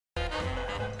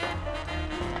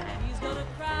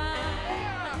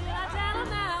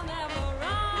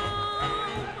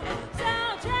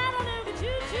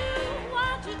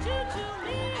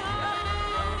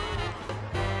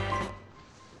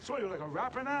So you're like a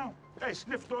rapper now? Hey,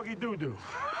 sniff doggy doo-doo.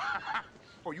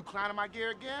 Oh, you clowning my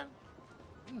gear again?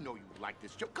 You know you like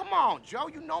this, Joe. Come on, Joe.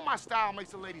 You know my style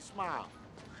makes a lady smile.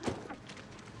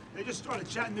 They just started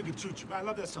Chattanooga Choo-Choo. I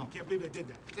love that song. Can't believe they did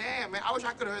that. Damn, man. I wish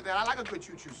I could have heard that. I like a good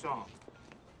choo-choo song.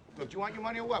 Look, do you want your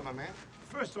money or what, my man?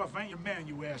 First off, I ain't your man,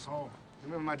 you asshole.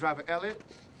 Remember my driver, Elliot?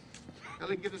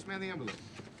 Elliot, give this man the envelope.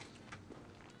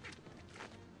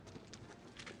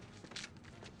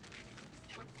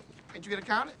 Ain't you gonna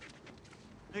count it?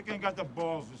 Nick ain't got the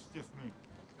balls to stiff me.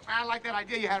 I like that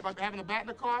idea you had about having a bat in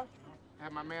the car.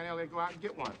 Have my man Elliot go out and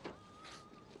get one.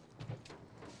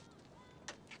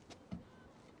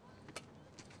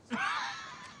 A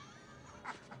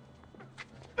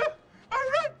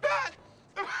red bat!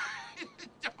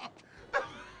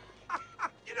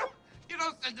 You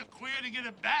don't send a queer to get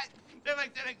a bat. They're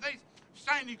like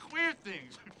shiny queer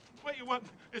things. What you want?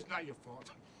 It's not your fault.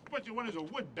 What you want is a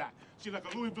wood bat. See, like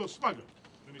a Louisville Slugger.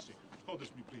 Let me see. Hold this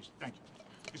for me, please. Thank you.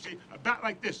 You see, a bat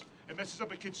like this, it messes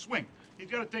up a kid's swing.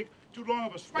 He's got to take too long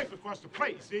of a swipe across the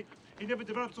plate, you see? He never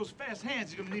develops those fast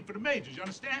hands he's going to need for the majors, you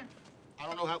understand? I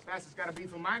don't know how fast it's got to be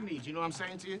for my needs, you know what I'm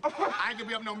saying to you? I ain't gonna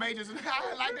be up no majors.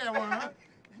 I like that one, huh?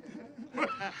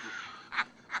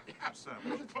 What's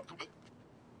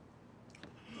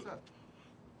up?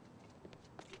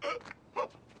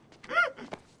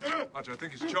 Raji, I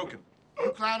think he's choking.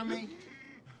 You clowning me?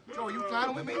 Joe, you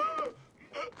clowning with me?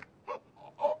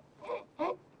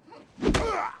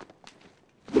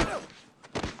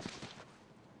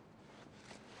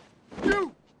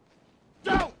 You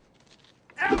don't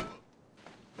ever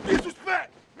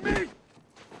disrespect me!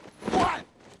 What?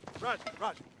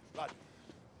 Raji.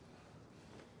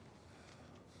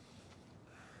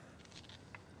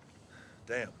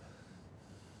 Damn.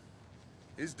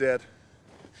 He's dead.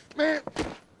 Man!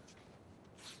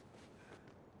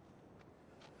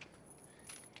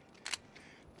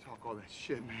 Talk all that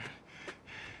shit, man.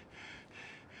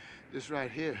 This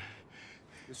right here,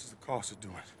 this is the cost of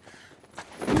doing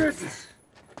business.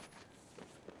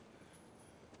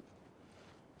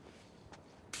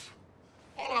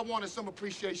 All I want is some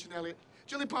appreciation, Elliot.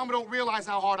 Jilly Palmer don't realize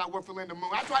how hard I work for Linda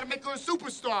Moon. I try to make her a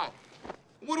superstar.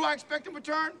 What do I expect in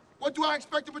return? What do I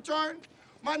expect in return?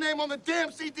 My name on the damn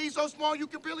CD so small you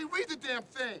can barely read the damn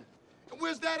thing. And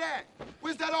where's that at?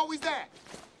 Where's that always at?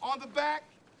 On the back?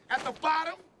 At the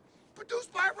bottom?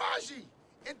 Produced by Raji.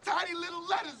 In tiny little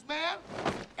letters, man.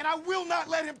 And I will not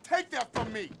let him take that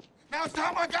from me. Now it's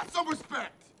time I got some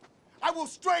respect. I will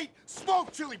straight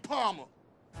smoke Jilly Palmer.